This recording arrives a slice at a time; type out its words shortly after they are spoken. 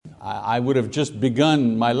I would have just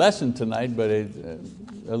begun my lesson tonight, but a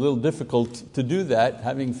little difficult to do that,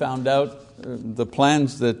 having found out the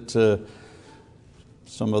plans that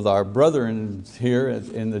some of our brethren here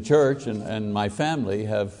in the church and my family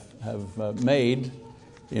have made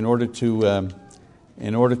in order to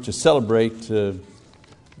celebrate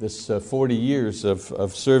this 40 years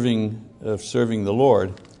of serving the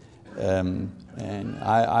Lord. And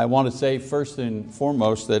I want to say first and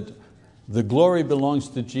foremost that the glory belongs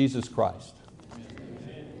to Jesus Christ.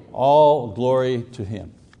 All glory to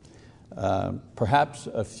Him. Perhaps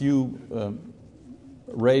a few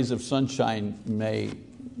rays of sunshine may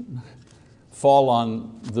fall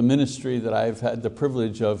on the ministry that I've had the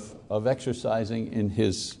privilege of exercising in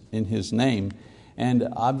His name. And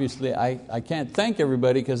obviously I can't thank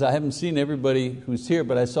everybody because I haven't seen everybody who's here,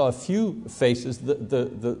 but I saw a few faces.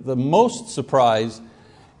 The most surprise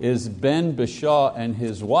is Ben Bishaw and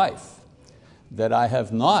his wife that I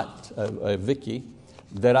have not, Vicky,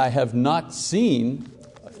 that I have not seen.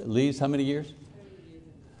 Lise, how many years?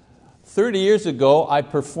 30 years ago I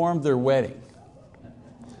performed their wedding.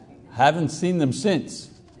 Haven't seen them since.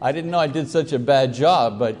 I didn't know I did such a bad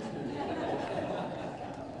job, but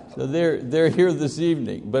so they're here this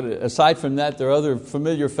evening. But aside from that, there are other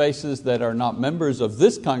familiar faces that are not members of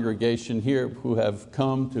this congregation here who have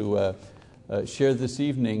come to share this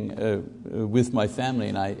evening with my family,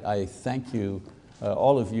 and I thank you,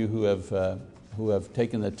 all of you who have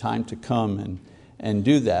taken the time to come and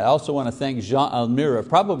do that. I also want to thank Jean Almira,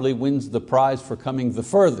 probably wins the prize for coming the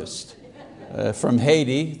furthest from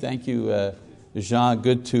Haiti. Thank you, Jean.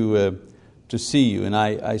 Good to see you. And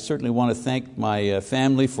I certainly want to thank my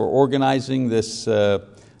family for organizing this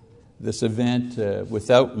event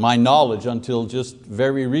without my knowledge until just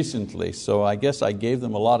very recently. So I guess I gave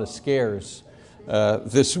them a lot of scares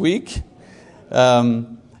this week.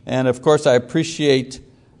 And of course I appreciate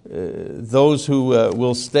those who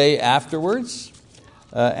will stay afterwards.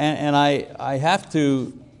 And I have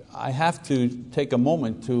to take a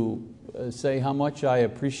moment to say how much I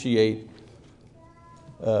appreciate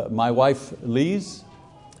my wife Lise.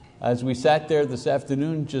 As we sat there this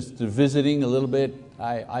afternoon just visiting a little bit,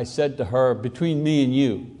 I said to her, between me and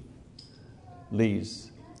you,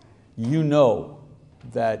 Lise, you know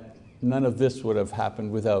that none of this would have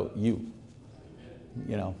happened without you.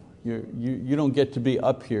 You know, you don't get to be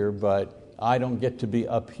up here, but I don't get to be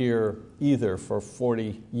up here either for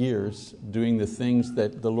 40 years doing the things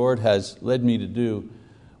that the Lord has led me to do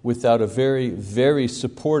without a very, very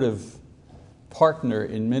supportive partner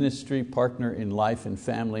in ministry, partner in life and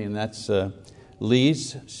family, and that's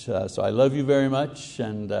Lise. So I love you very much,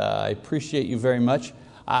 and I appreciate you very much.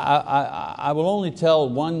 I will only tell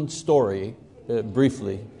one story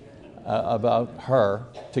briefly about her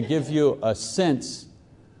to give you a sense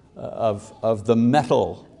of the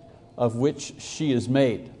metal of which she is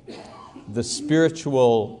made, the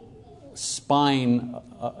spiritual spine,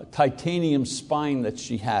 titanium spine that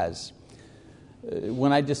she has.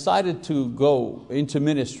 When I decided to go into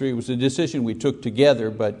ministry, it was a decision we took together,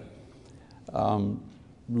 but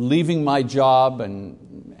leaving my job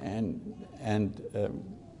and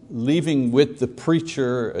leaving with the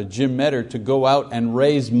preacher, Jim Metter, to go out and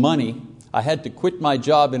raise money. I had to quit my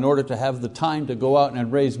job in order to have the time to go out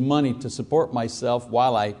and raise money to support myself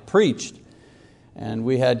while I preached. And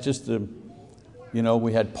we had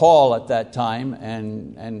we had Paul at that time,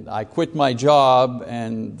 and I quit my job,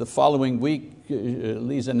 and the following week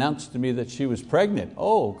Lise announced to me that she was pregnant.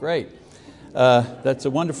 Oh, great. That's a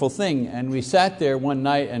wonderful thing. And we sat there one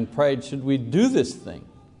night and prayed, should we do this thing?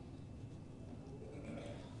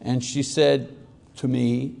 And she said to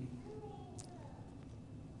me,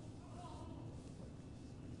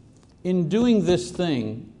 in doing this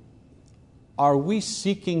thing, are we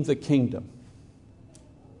seeking the kingdom?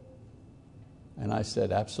 And I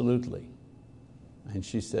said, absolutely. And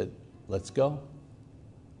she said, let's go.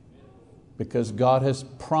 Because God has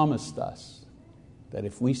promised us that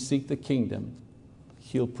if we seek the kingdom,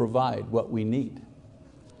 He'll provide what we need.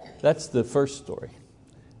 That's the first story.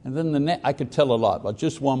 And then I could tell a lot, but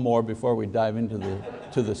just one more before we dive into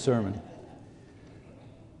the sermon.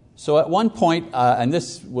 So at one point, and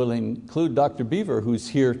this will include Dr. Beaver, who's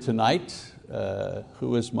here tonight,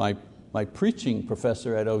 who is my preaching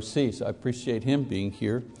professor at OC, so I appreciate him being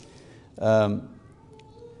here.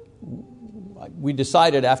 We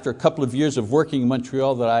decided after a couple of years of working in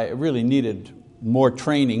Montreal that I really needed more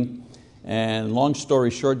training, and long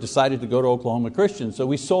story short, decided to go to Oklahoma Christian. So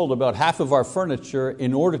we sold about half of our furniture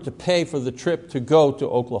in order to pay for the trip to go to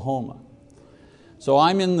Oklahoma. So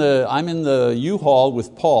I'm in the U-Haul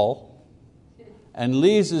with Paul, and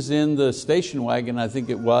Lise is in the station wagon, I think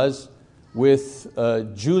it was, with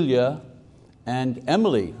Julia and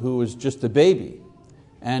Emily, who was just a baby.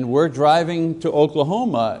 And we're driving to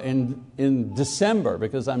Oklahoma in December,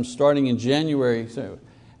 because I'm starting in January.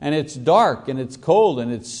 And it's dark and it's cold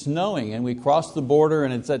and it's snowing, and we cross the border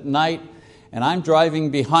and it's at night, and I'm driving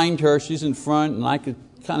behind her, she's in front, and I could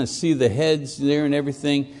kind of see the heads there and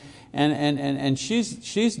everything. And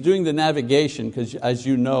she's doing the navigation, because as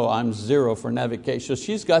you know, I'm zero for navigation. So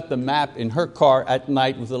she's got the map in her car at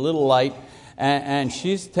night with a little light, and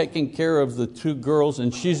she's taking care of the two girls,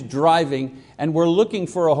 and she's driving, and we're looking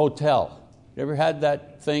for a hotel. You ever had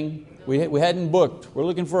that thing? We hadn't booked. We're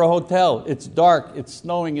looking for a hotel. It's dark, it's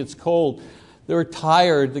snowing, it's cold. They're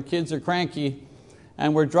tired, the kids are cranky,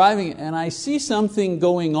 and we're driving, and I see something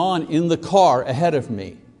going on in the car ahead of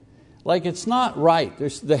me. Like it's not right.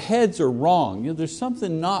 The heads are wrong. There's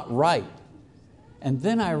something not right. And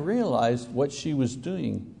then I realized what she was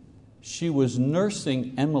doing. She was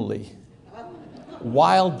nursing Emily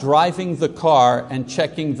while driving the car and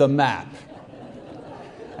checking the map.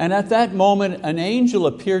 And at that moment, an angel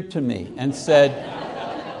appeared to me and said,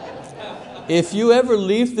 "If you ever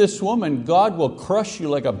leave this woman, God will crush you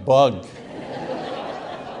like a bug."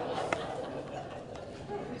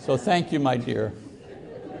 So thank you, my dear.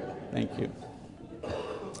 Thank you.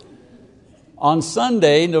 On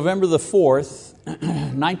Sunday, November the 4th,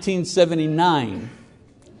 1979,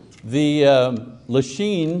 the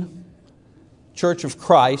Lachine Church of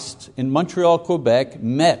Christ in Montreal, Quebec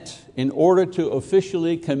met in order to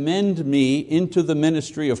officially commend me into the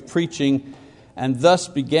ministry of preaching, and thus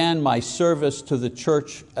began my service to the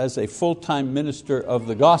church as a full-time minister of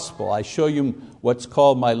the gospel. I show you what's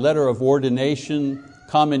called my letter of ordination,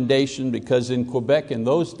 commendation, because in Quebec in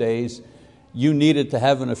those days you needed to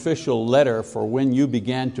have an official letter for when you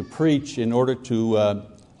began to preach in order to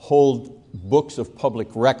hold books of public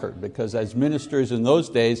record, because as ministers in those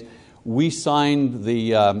days we signed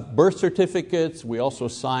the birth certificates, we also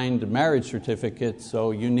signed marriage certificates,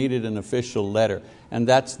 so you needed an official letter, and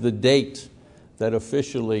that's the date that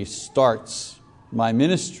officially starts my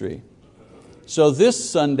ministry. So this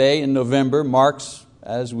Sunday in November marks,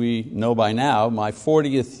 as we know by now, my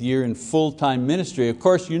 40th year in full-time ministry. Of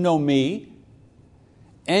course, you know me.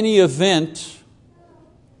 Any event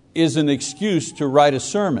is an excuse to write a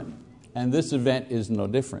sermon, and this event is no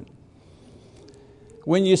different.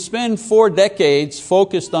 When you spend 4 decades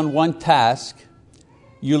focused on one task,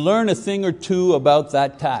 you learn a thing or two about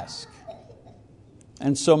that task.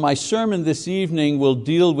 And so my sermon this evening will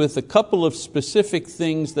deal with a couple of specific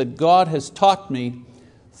things that God has taught me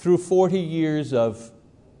through 40 years of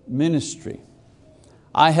ministry.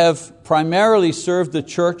 I have primarily served the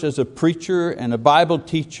church as a preacher and a Bible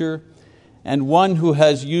teacher, and one who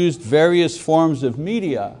has used various forms of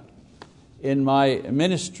media in my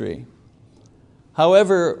ministry.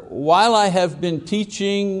 However, while I have been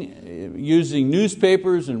teaching using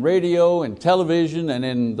newspapers and radio and television, and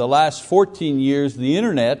in the last 14 years the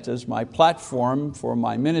internet as my platform for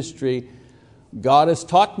my ministry, God has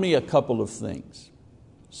taught me a couple of things.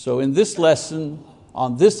 So in this lesson,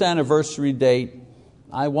 on this anniversary date,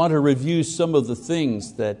 I want to review some of the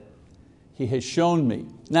things that He has shown me.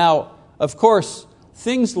 Now, of course,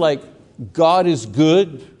 things like God is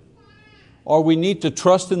good, or we need to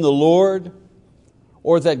trust in the Lord,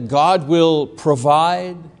 or that God will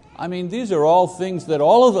provide. I mean, these are all things that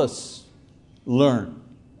all of us learn,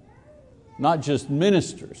 not just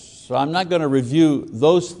ministers. So I'm not going to review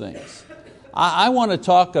those things. I want to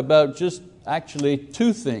talk about just actually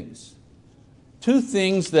 2 things. 2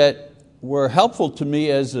 things that were helpful to me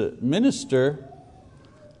as a minister,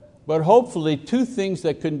 but hopefully 2 things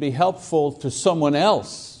that can be helpful to someone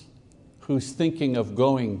else who's thinking of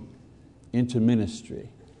going into ministry,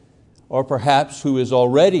 or perhaps who is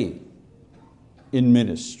already in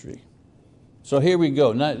ministry. So here we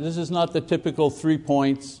go. Now, this is not the typical 3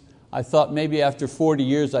 points. I thought maybe after 40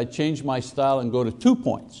 years I'd change my style and go to 2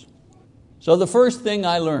 points. So the first thing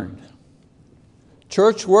I learned,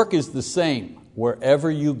 church work is the same wherever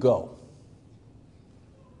you go.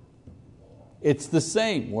 It's the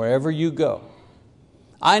same wherever you go.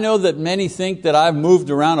 I know that many think that I've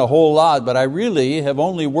moved around a whole lot, but I really have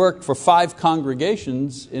only worked for 5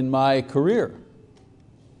 congregations in my career.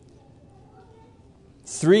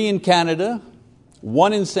 3 in Canada,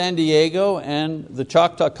 1 in San Diego, and the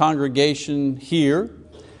Choctaw congregation here,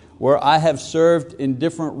 where I have served in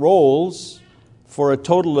different roles for a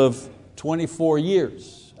total of 24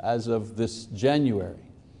 years as of this January.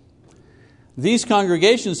 These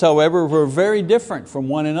congregations, however, were very different from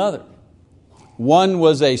one another. One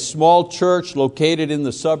was a small church located in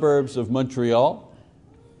the suburbs of Montreal.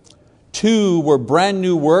 2 were brand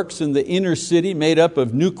new works in the inner city made up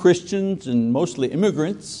of new Christians and mostly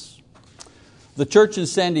immigrants. The church in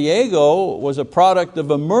San Diego was a product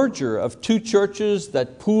of a merger of 2 churches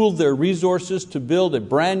that pooled their resources to build a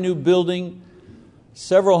brand new building,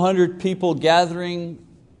 several hundred people gathering,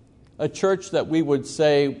 a church that we would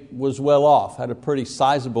say was well off, had a pretty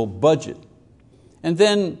sizable budget. And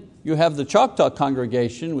then you have the Choctaw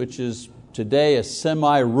congregation, which is today a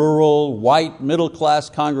semi-rural, white, middle-class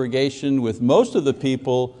congregation with most of the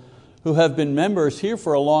people who have been members here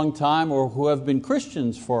for a long time or who have been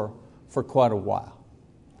Christians for quite a while.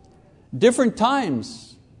 Different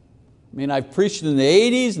times. I mean, I've preached in the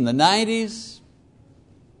 80s and the 90s.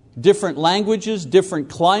 Different languages, different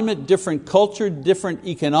climate, different culture, different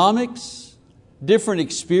economics, different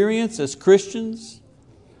experience as Christians.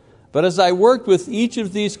 But as I worked with each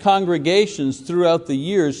of these congregations throughout the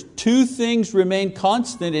years, 2 things remained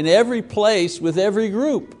constant in every place with every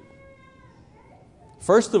group.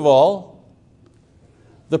 First of all,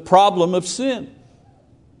 the problem of sin.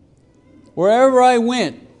 Wherever I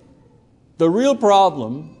went, the real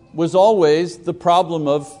problem was always the problem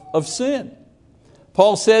of sin.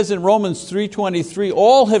 Paul says in Romans 3:23,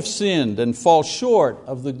 all have sinned and fall short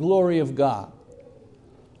of the glory of God.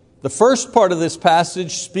 The first part of this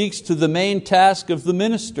passage speaks to the main task of the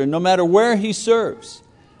minister, no matter where he serves,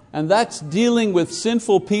 and that's dealing with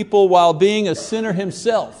sinful people while being a sinner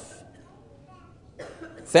himself.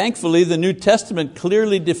 Thankfully, the New Testament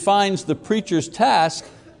clearly defines the preacher's task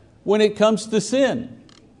when it comes to sin.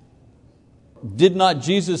 Did not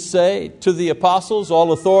Jesus say to the apostles,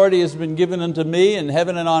 all authority has been given unto me in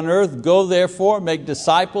heaven and on earth, go therefore, make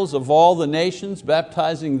disciples of all the nations,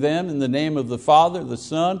 baptizing them in the name of the Father, the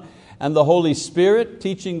Son, and the Holy Spirit,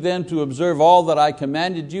 teaching them to observe all that I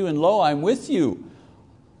commanded you, and lo, I'm with you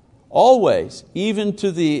always, even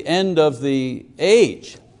to the end of the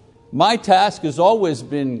age. My task has always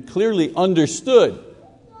been clearly understood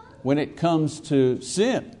when it comes to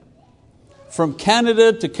sin. From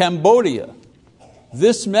Canada to Cambodia,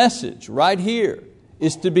 this message right here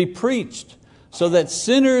is to be preached so that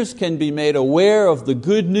sinners can be made aware of the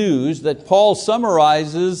good news that Paul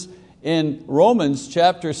summarizes in Romans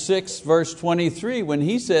chapter 6 verse 23 when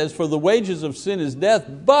he says, for the wages of sin is death,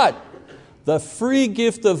 but the free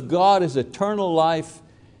gift of God is eternal life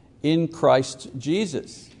in Christ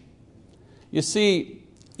Jesus. You see,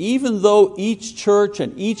 even though each church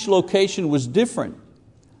and each location was different,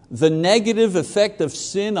 the negative effect of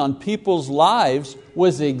sin on people's lives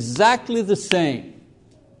was exactly the same.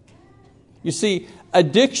 You see,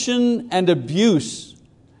 addiction and abuse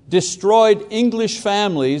destroyed English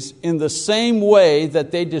families in the same way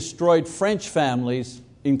that they destroyed French families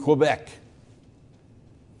in Quebec.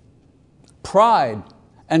 Pride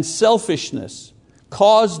and selfishness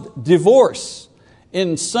caused divorce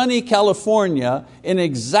in sunny California in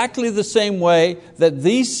exactly the same way that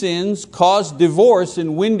these sins caused divorce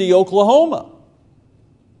in windy Oklahoma.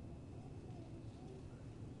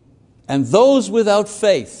 And those without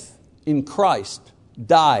faith in Christ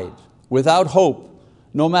died without hope,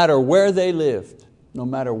 no matter where they lived, no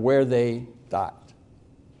matter where they died.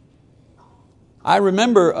 I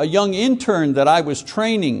remember a young intern that I was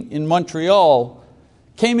training in Montreal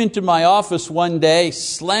came into my office one day,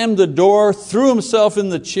 slammed the door, threw himself in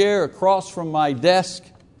the chair across from my desk,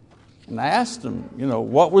 and I asked him,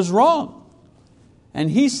 what was wrong?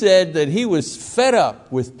 And he said that he was fed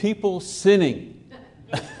up with people sinning.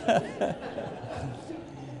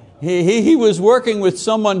 He was working with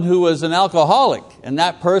someone who was an alcoholic, and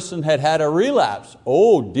that person had had a relapse.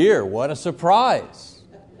 Oh dear, what a surprise.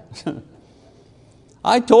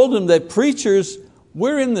 I told him that preachers,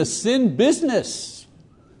 we're in the sin business.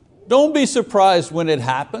 Don't be surprised when it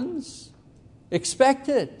happens. Expect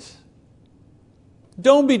it.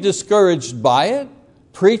 Don't be discouraged by it.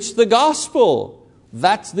 Preach the gospel.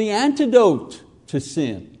 That's the antidote to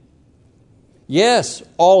sin. Yes,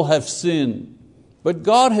 all have sinned, but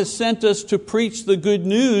God has sent us to preach the good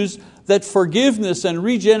news that forgiveness and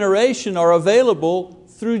regeneration are available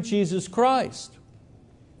through Jesus Christ.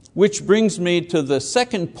 Which brings me to the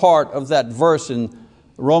second part of that verse in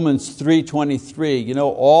Romans 3:23.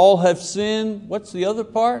 All have sinned. What's the other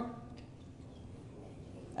part?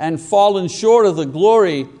 And fallen short of the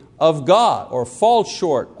glory of God, or fall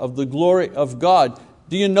short of the glory of God.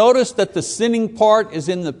 Do you notice that the sinning part is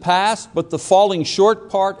in the past, but the falling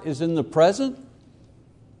short part is in the present?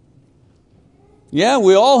 Yeah,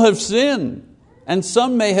 we all have sinned, and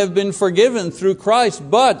some may have been forgiven through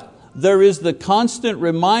Christ, but there is the constant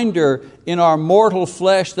reminder in our mortal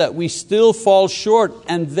flesh that we still fall short,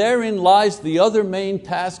 and therein lies the other main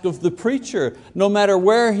task of the preacher, no matter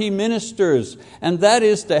where he ministers, and that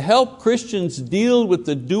is to help Christians deal with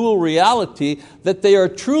the dual reality that they are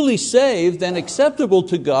truly saved and acceptable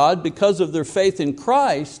to God because of their faith in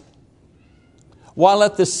Christ, while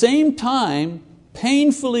at the same time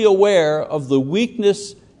painfully aware of the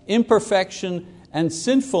weakness, imperfection, and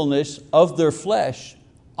sinfulness of their flesh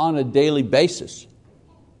on a daily basis.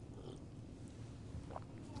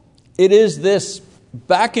 It is this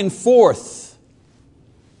back and forth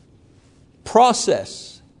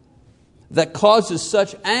process that causes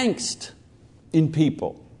such angst in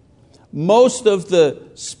people. Most of the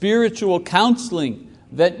spiritual counseling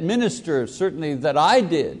that ministers, certainly that I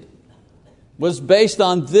did, was based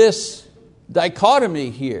on this dichotomy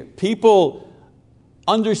here. People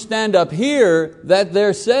understand up here that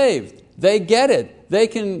they're saved. They get it. They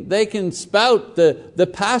can spout the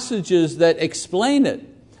passages that explain it.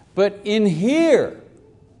 But in here,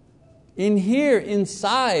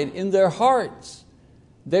 inside, in their hearts,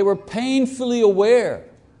 they were painfully aware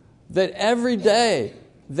that every day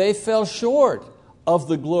they fell short of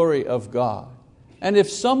the glory of God. And if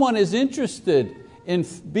someone is interested in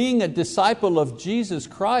being a disciple of Jesus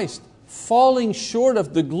Christ, falling short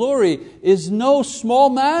of the glory is no small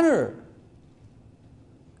matter.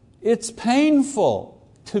 It's painful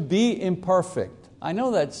to be imperfect. I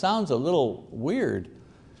know that sounds a little weird,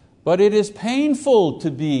 but it is painful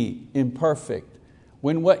to be imperfect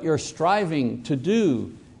when what you're striving to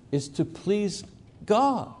do is to please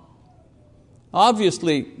God.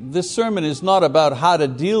 Obviously, this sermon is not about how to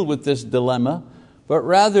deal with this dilemma, but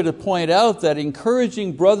rather to point out that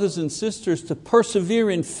encouraging brothers and sisters to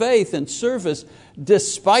persevere in faith and service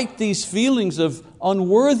despite these feelings of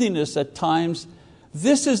unworthiness at times,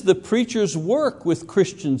 this is the preacher's work with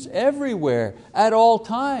Christians everywhere, at all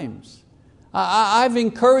times. I've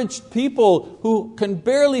encouraged people who can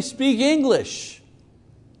barely speak English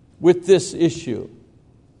with this issue,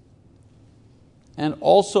 and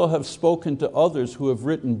also have spoken to others who have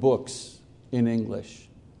written books in English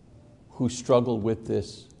who struggle with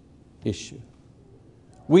this issue.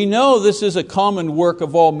 We know this is a common work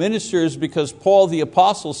of all ministers because Paul the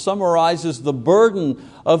Apostle summarizes the burden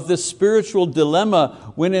of this spiritual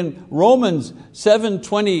dilemma when in Romans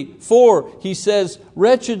 7:24 he says,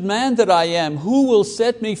 "Wretched man that I am, who will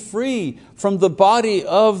set me free from the body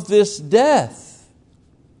of this death?"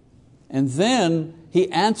 And then he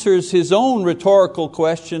answers his own rhetorical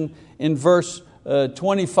question in verse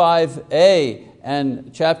 25a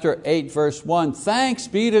and chapter 8 verse 1. "Thanks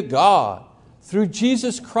be to God through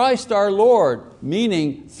Jesus Christ our Lord,"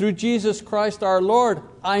 meaning through Jesus Christ our Lord,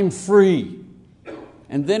 I'm free.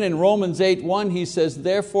 And then in Romans 8:1 he says,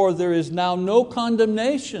 "Therefore there is now no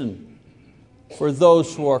condemnation for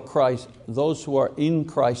those who are in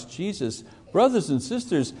Christ Jesus." Brothers and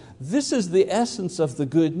sisters, this is the essence of the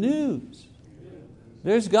good news.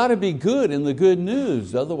 There's got to be good in the good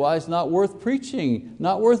news, otherwise not worth preaching,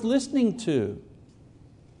 not worth listening to.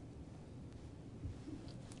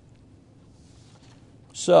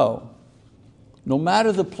 So, no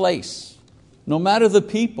matter the place, no matter the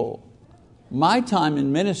people, my time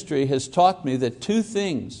in ministry has taught me that two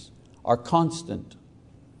things are constant.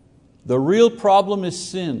 The real problem is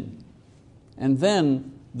sin, and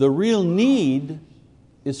then the real need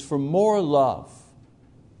is for more love.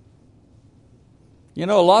 You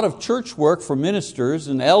know, a lot of church work for ministers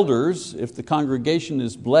and elders, if the congregation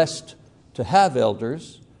is blessed to have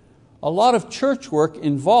elders, a lot of church work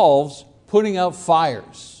involves putting out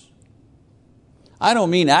fires. I don't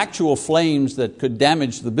mean actual flames that could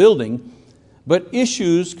damage the building, but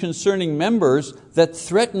issues concerning members that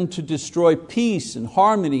threaten to destroy peace and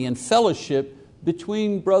harmony and fellowship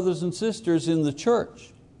between brothers and sisters in the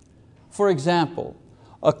church. For example,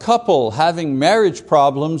 a couple having marriage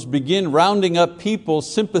problems begin rounding up people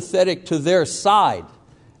sympathetic to their side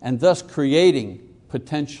and thus creating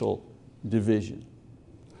potential division.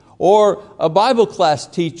 Or a Bible class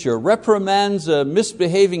teacher reprimands a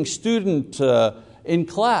misbehaving student in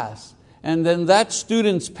class, and then that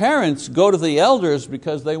student's parents go to the elders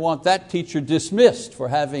because they want that teacher dismissed for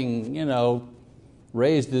having,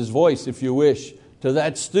 raised his voice, if you wish, to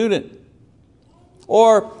that student.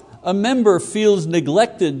 Or a member feels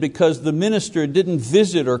neglected because the minister didn't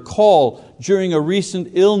visit or call during a recent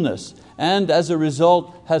illness and as a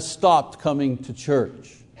result has stopped coming to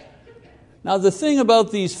church. Now the thing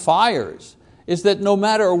about these fires is that no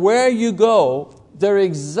matter where you go, they're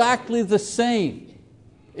exactly the same.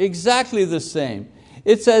 Exactly the same.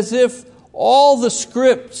 It's as if all the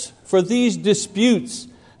scripts for these disputes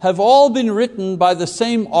have all been written by the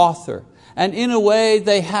same author, and in a way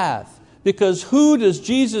they have. Because who does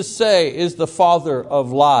Jesus say is the father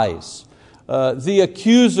of lies? The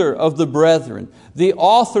accuser of the brethren, the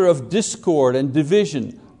author of discord and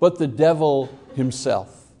division, but the devil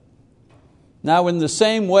himself. Now, in the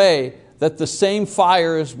same way that the same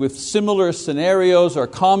fires with similar scenarios are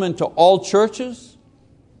common to all churches,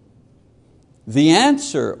 the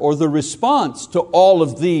answer or the response to all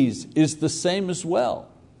of these is the same as well.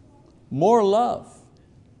 More love.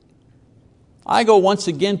 I go once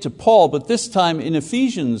again to Paul, but this time in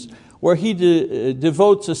Ephesians, where he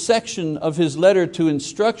devotes a section of his letter to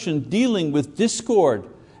instruction dealing with discord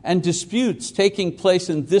and disputes taking place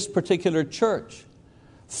in this particular church.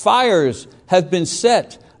 Fires have been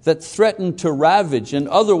set that threaten to ravage and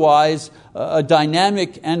otherwise a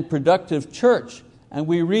dynamic and productive church. And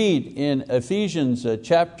we read in Ephesians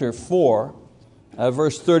chapter 4,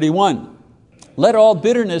 verse 31, "Let all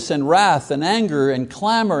bitterness and wrath and anger and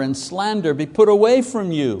clamor and slander be put away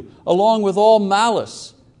from you, along with all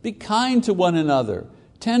malice. Be kind to one another,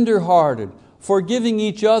 tender-hearted, forgiving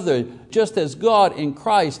each other, just as God in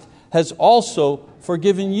Christ has also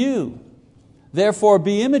forgiven you. Therefore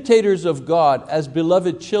be imitators of God as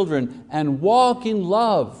beloved children, and walk in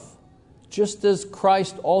love, just as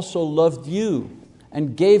Christ also loved you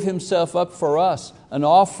and gave Himself up for us, an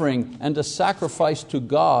offering and a sacrifice to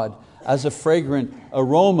God as a fragrant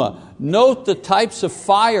aroma." Note the types of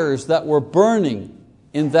fires that were burning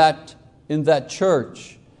in that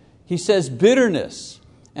church. He says bitterness,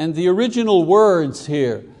 and the original words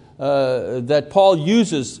here that Paul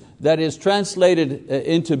uses that is translated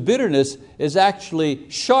into bitterness is actually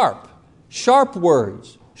sharp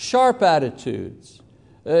words, sharp attitudes.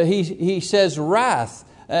 He says wrath,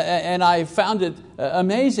 and I found it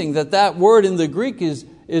amazing that word in the Greek is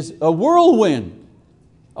a whirlwind.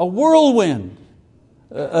 A whirlwind,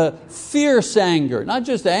 fierce anger, not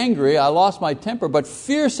just angry, I lost my temper, but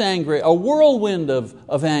fierce anger, a whirlwind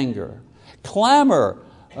of anger. Clamor,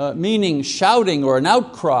 meaning shouting or an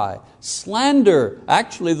outcry. Slander,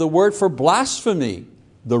 actually the word for blasphemy,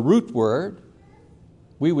 the root word.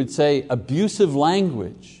 We would say abusive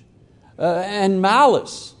language. And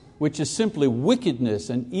malice, which is simply wickedness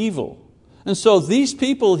and evil. And so these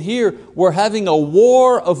people here were having a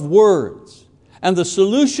war of words. And the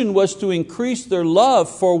solution was to increase their love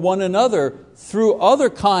for one another through other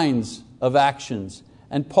kinds of actions.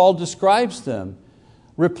 And Paul describes them.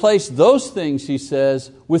 Replace those things, he says,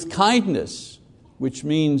 with kindness, which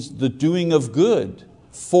means the doing of good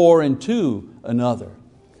for and to another.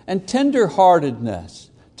 And tender-heartedness,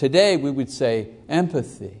 today we would say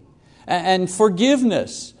empathy. And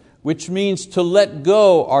forgiveness, which means to let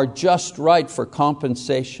go our just right for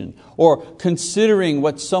compensation, or considering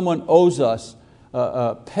what someone owes us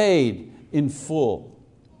paid in full.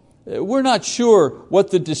 We're not sure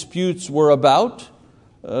what the disputes were about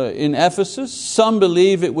in Ephesus. Some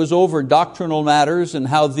believe it was over doctrinal matters and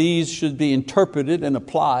how these should be interpreted and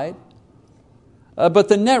applied. But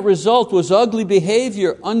the net result was ugly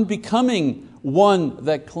behavior unbecoming one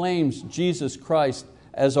that claims Jesus Christ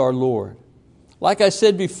as our Lord. Like I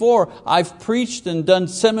said before, I've preached and done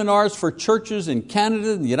seminars for churches in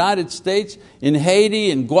Canada, in the United States, in Haiti,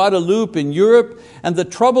 in Guadeloupe, in Europe, and the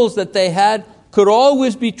troubles that they had could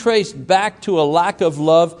always be traced back to a lack of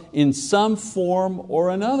love in some form or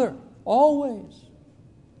another. Always.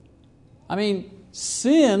 I mean,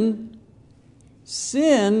 sin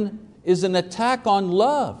is an attack on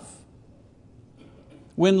love.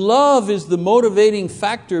 When love is the motivating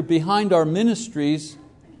factor behind our ministries,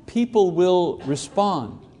 people will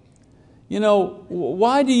respond. You know,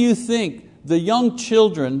 why do you think the young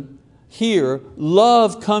children here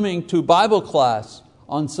love coming to Bible class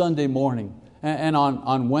on Sunday morning and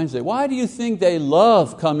on Wednesday? Why do you think they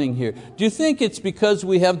love coming here? Do you think it's because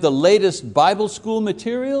we have the latest Bible school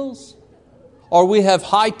materials? Or we have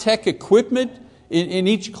high-tech equipment in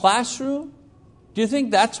each classroom? Do you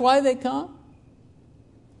think that's why they come?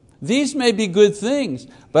 These may be good things,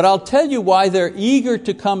 but I'll tell you why they're eager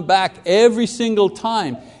to come back every single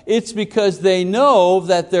time. It's because they know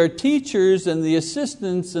that their teachers and the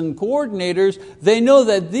assistants and coordinators, they know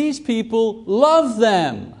that these people love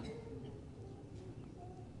them.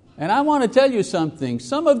 And I want to tell you something.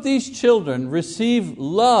 Some of these children receive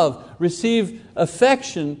love, receive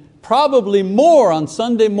affection, probably more on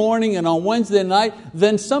Sunday morning and on Wednesday night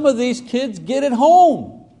than some of these kids get at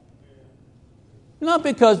home. Not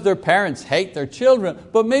because their parents hate their children,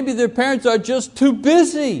 but maybe their parents are just too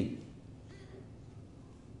busy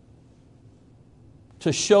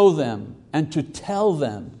to show them and to tell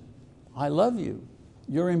them, I love you,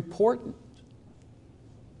 you're important.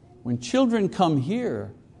 When children come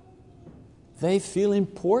here, they feel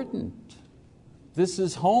important. This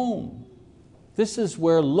is home. This is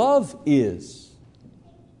where love is.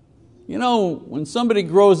 When somebody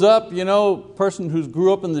grows up, person who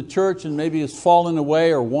grew up in the church and maybe has fallen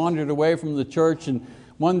away or wandered away from the church, and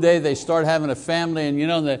one day they start having a family, and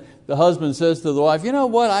the husband says to the wife,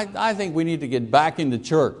 I think we need to get back into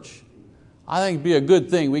church. I think it'd be a good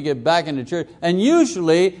thing we get back into church. And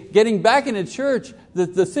usually getting back into church,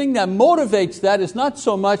 the thing that motivates that is not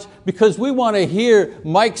so much because we want to hear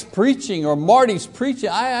Mike's preaching or Marty's preaching.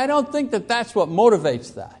 I don't think that's what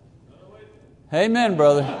motivates that. Amen,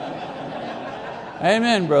 brother.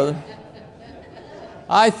 Amen, brother.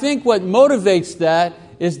 I think what motivates that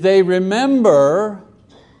is they remember,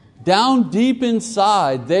 down deep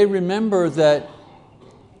inside, they remember that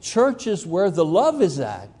church is where the love is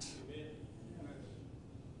at.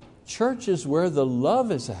 Church is where the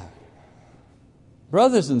love is at.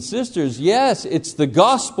 Brothers and sisters, yes, it's the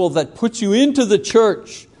gospel that puts you into the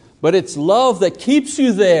church, but it's love that keeps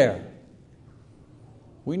you there.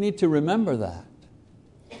 We need to remember that.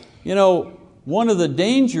 One of the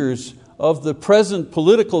dangers of the present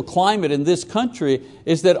political climate in this country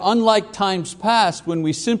is that, unlike times past when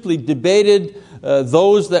we simply debated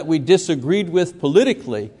those that we disagreed with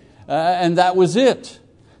politically, and that was it.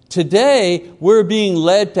 Today, we're being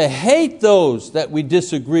led to hate those that we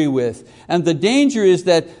disagree with. And the danger is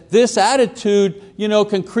that this attitude,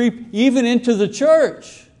 can creep even into the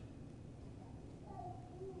church.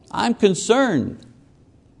 I'm concerned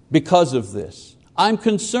because of this. I'm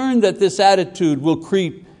concerned that this attitude will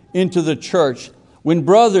creep into the church when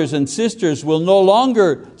brothers and sisters will no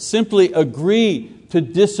longer simply agree to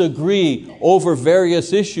disagree over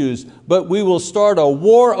various issues, but we will start a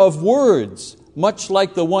war of words, much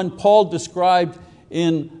like the one Paul described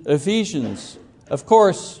in Ephesians. Of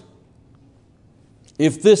course,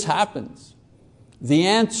 if this happens, the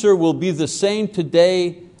answer will be the same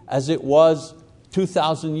today as it was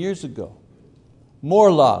 2,000 years ago.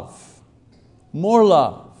 More love. More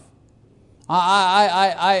love.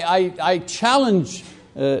 I challenge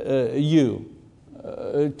you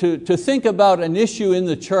to think about an issue in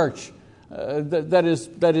the church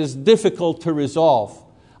that is difficult to resolve.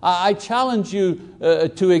 I challenge you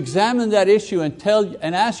to examine that issue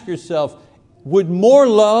and ask yourself, would more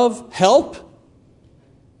love help?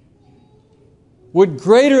 Would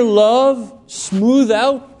greater love smooth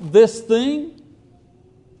out this thing?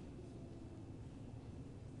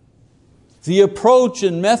 The approach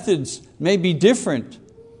and methods may be different,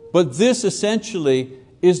 but this essentially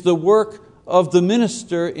is the work of the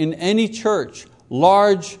minister in any church,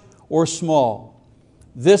 large or small.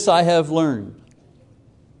 This I have learned.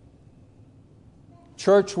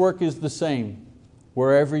 Church work is the same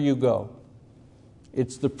wherever you go.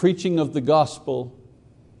 It's the preaching of the gospel.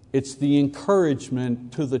 It's the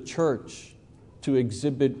encouragement to the church to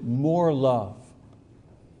exhibit more love.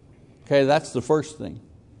 Okay, that's the first thing.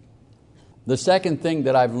 The second thing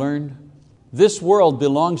that I've learned, this world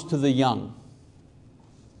belongs to the young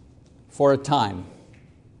for a time.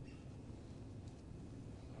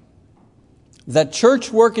 That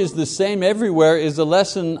church work is the same everywhere is a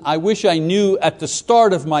lesson I wish I knew at the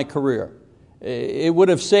start of my career. It would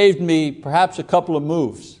have saved me perhaps a couple of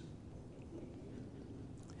moves.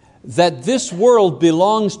 That this world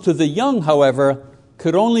belongs to the young, however,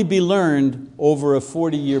 could only be learned over a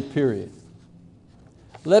 40-year period.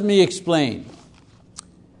 Let me explain.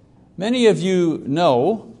 Many of you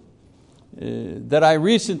know that I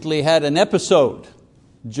recently had an episode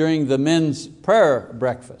during the men's prayer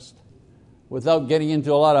breakfast. Without getting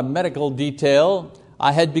into a lot of medical detail,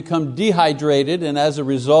 I had become dehydrated and as a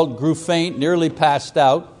result grew faint, nearly passed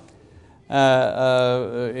out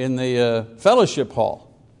in the fellowship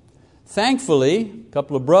hall. Thankfully, a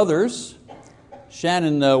couple of brothers,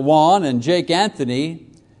 Shannon Wan and Jake Anthony,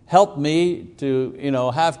 helped me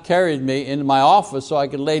to have carried me into my office so I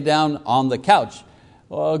could lay down on the couch.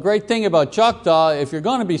 Well, a great thing about Choctaw, if you're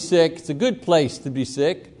going to be sick, it's a good place to be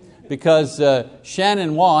sick, because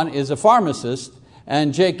Shannon Wan is a pharmacist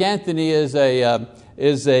and Jake Anthony is a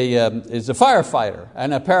firefighter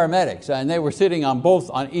and a paramedic, and they were sitting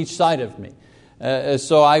on each side of me.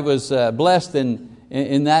 So I was blessed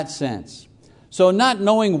in that sense. So not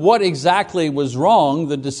knowing what exactly was wrong,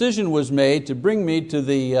 the decision was made to bring me to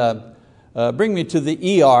the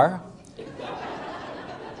ER.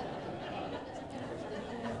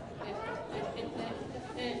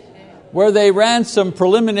 Where they ran some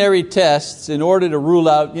preliminary tests in order to rule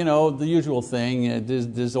out, the usual thing. Is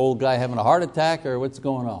this old guy having a heart attack or what's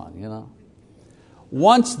going on,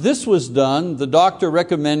 Once this was done, the doctor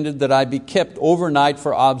recommended that I be kept overnight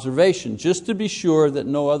for observation, just to be sure that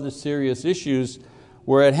no other serious issues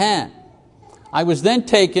were at hand. I was then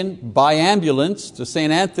taken by ambulance to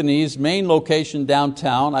St. Anthony's main location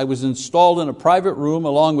downtown. I was installed in a private room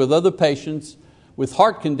along with other patients with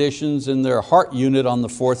heart conditions in their heart unit on the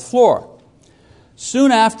 4th floor.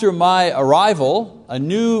 Soon after my arrival, a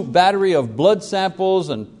new battery of blood samples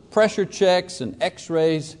and pressure checks and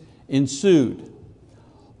x-rays ensued.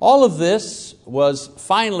 All of this was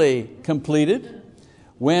finally completed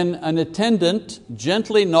when an attendant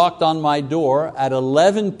gently knocked on my door at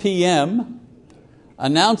 11 p.m.,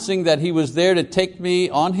 announcing that he was there to take me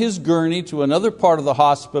on his gurney to another part of the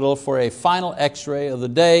hospital for a final x-ray of the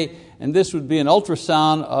day, and this would be an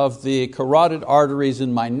ultrasound of the carotid arteries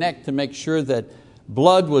in my neck to make sure that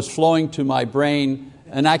blood was flowing to my brain,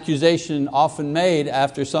 an accusation often made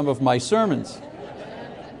after some of my sermons.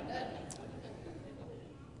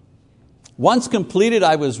 Once completed,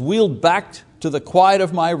 I was wheeled back to the quiet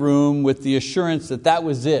of my room with the assurance that that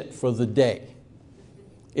was it for the day.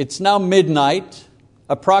 It's now midnight,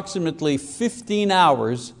 approximately 15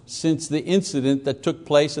 hours since the incident that took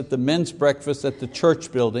place at the men's breakfast at the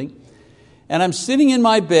church building, and I'm sitting in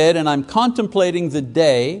my bed and I'm contemplating the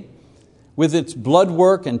day with its blood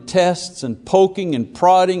work and tests and poking and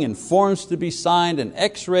prodding and forms to be signed and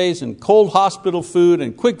x-rays and cold hospital food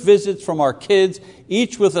and quick visits from our kids,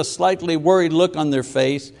 each with a slightly worried look on their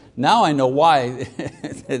face. Now I know why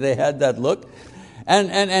they had that look.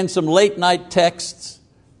 And some late night texts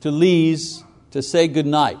to Lise to say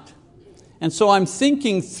goodnight. And so I'm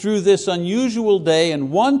thinking through this unusual day, and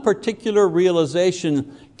one particular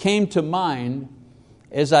realization came to mind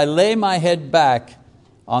as I lay my head back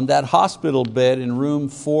on that hospital bed in room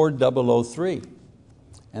 4003.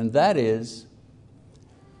 And that is,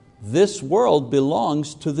 this world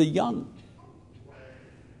belongs to the young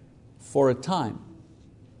for a time.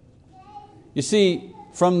 You see,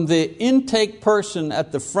 from the intake person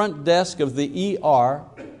at the front desk of the ER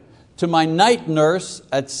to my night nurse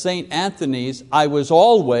at St. Anthony's, I was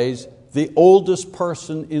always the oldest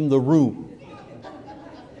person in the room.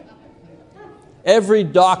 Every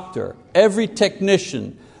doctor, every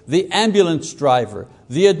technician, the ambulance driver,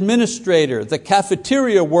 the administrator, the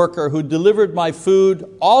cafeteria worker who delivered my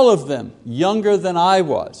food, all of them younger than I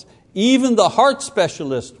was. Even the heart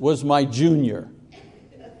specialist was my junior.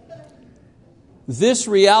 This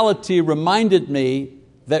reality reminded me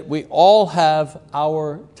that we all have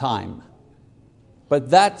our time. But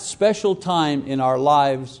that special time in our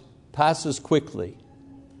lives passes quickly,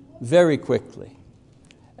 very quickly.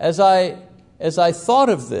 As I thought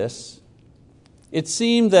of this, it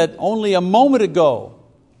seemed that only a moment ago,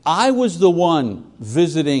 I was the one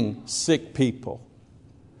visiting sick people.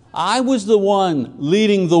 I was the one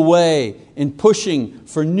leading the way in pushing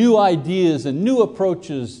for new ideas and new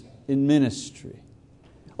approaches in ministry.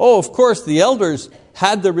 Oh, of course, the elders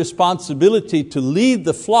had the responsibility to lead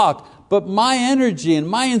the flock, but my energy and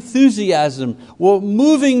my enthusiasm were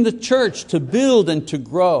moving the church to build and to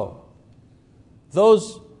grow.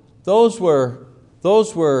 Those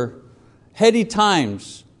were heady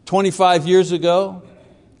times 25 years ago,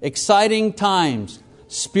 exciting times,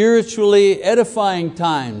 spiritually edifying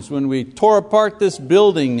times when we tore apart this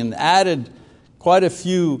building and added quite a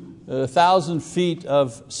few 1,000 feet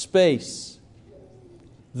of space.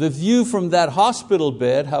 The view from that hospital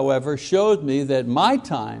bed, however, showed me that my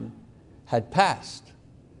time had passed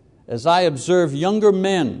as I observed younger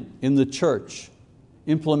men in the church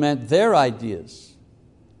implement their ideas,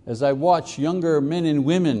 as I watched younger men and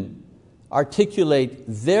women articulate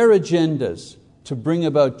their agendas to bring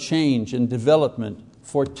about change and development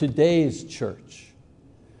for today's church.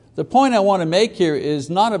 The point I want to make here is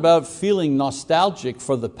not about feeling nostalgic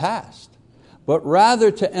for the past, but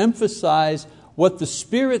rather to emphasize what the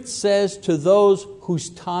Spirit says to those whose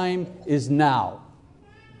time is now.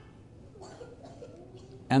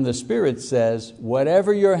 And the Spirit says,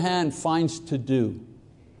 whatever your hand finds to do,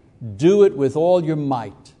 do it with all your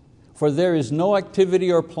might. For there is no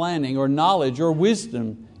activity or planning or knowledge or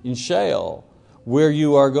wisdom in Sheol where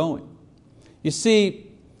you are going. You see,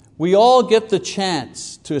 we all get the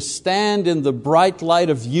chance to stand in the bright light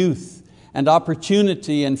of youth and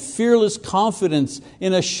opportunity and fearless confidence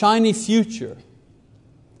in a shiny future.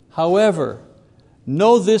 However,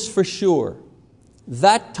 know this for sure,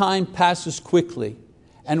 that time passes quickly,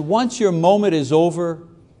 and once your moment is over,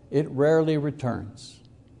 it rarely returns.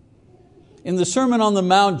 In the Sermon on the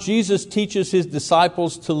Mount, Jesus teaches His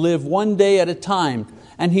disciples to live one day at a time,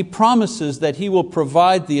 and He promises that He will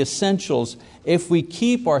provide the essentials if we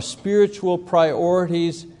keep our spiritual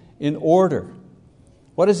priorities in order.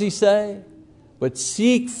 What does He say? But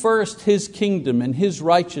seek first His kingdom and His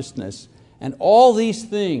righteousness, and all these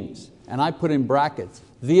things, and I put in brackets,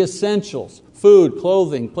 the essentials, food,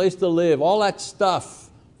 clothing, place to live, all that stuff,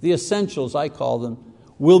 the essentials I call them,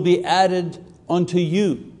 will be added unto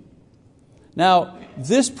you. Now,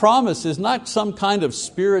 this promise is not some kind of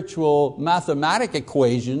spiritual mathematic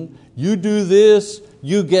equation. You do this,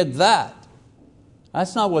 you get that.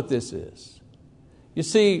 That's not what this is. You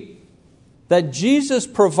see, that Jesus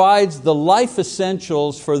provides the life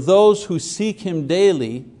essentials for those who seek Him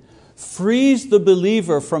daily frees the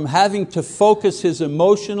believer from having to focus his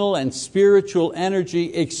emotional and spiritual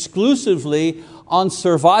energy exclusively on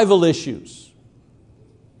survival issues,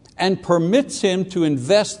 and permits him to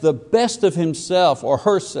invest the best of himself or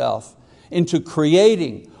herself into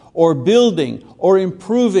creating or building or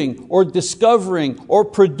improving or discovering or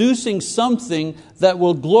producing something that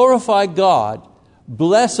will glorify God,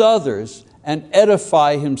 bless others, and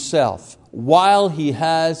edify himself while he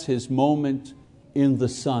has his moment in the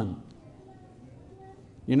sun.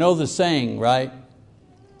 You know the saying, right?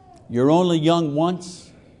 You're only young once.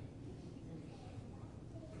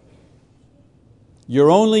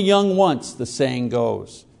 You're only young once, the saying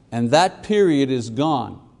goes, and that period is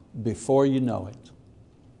gone before you know it.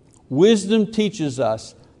 Wisdom teaches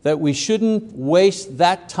us that we shouldn't waste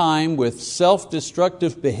that time with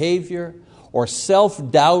self-destructive behavior or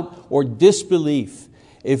self-doubt or disbelief.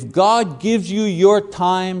 If God gives you your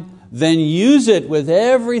time, then use it with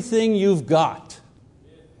everything you've got.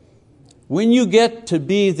 When you get to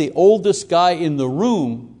be the oldest guy in the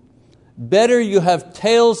room, better you have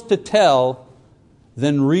tales to tell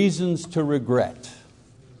than reasons to regret.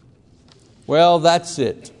 Well, that's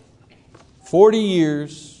it. 40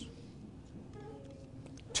 years,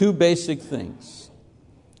 two basic things.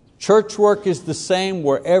 Church work is the same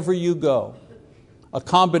wherever you go. A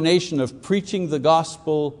combination of preaching the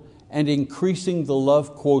gospel and increasing the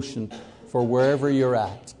love quotient for wherever you're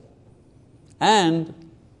at. And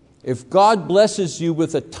if God blesses you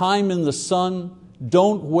with a time in the sun,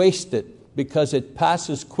 don't waste it, because it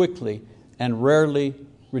passes quickly and rarely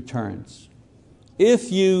returns.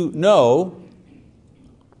 If you know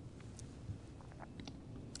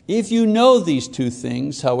these two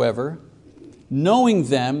things, however, knowing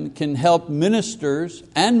them can help ministers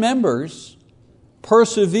and members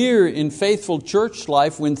persevere in faithful church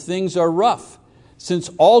life when things are rough. Since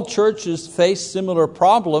all churches face similar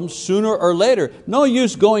problems sooner or later. No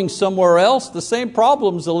use going somewhere else, the same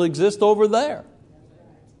problems will exist over there.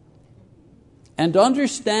 And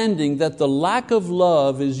understanding that the lack of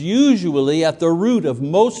love is usually at the root of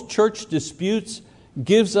most church disputes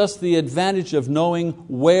gives us the advantage of knowing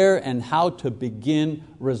where and how to begin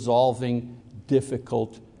resolving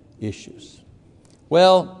difficult issues.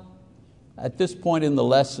 Well, at this point in the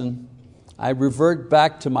lesson, I revert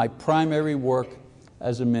back to my primary work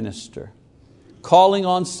as a minister, calling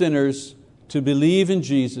on sinners to believe in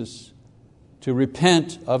Jesus, to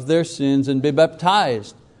repent of their sins and be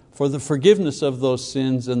baptized for the forgiveness of those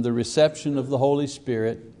sins and the reception of the Holy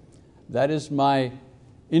Spirit. That is my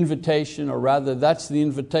invitation, or rather that's the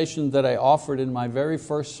invitation that I offered in my very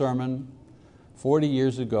first sermon 40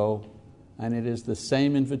 years ago, and it is the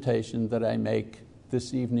same invitation that I make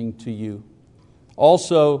this evening to you.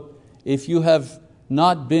 Also, if you have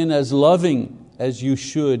not been as loving as you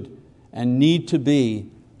should and need to be,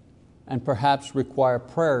 and perhaps require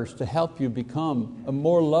prayers to help you become a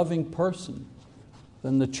more loving person,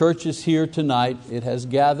 then the church is here tonight. It has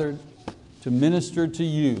gathered to minister to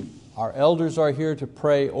you. Our elders are here to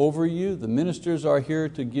pray over you. The ministers are here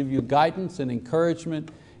to give you guidance and encouragement.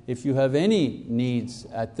 If you have any needs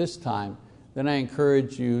at this time, then I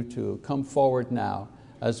encourage you to come forward now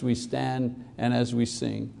as we stand and as we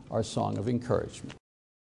sing our song of encouragement.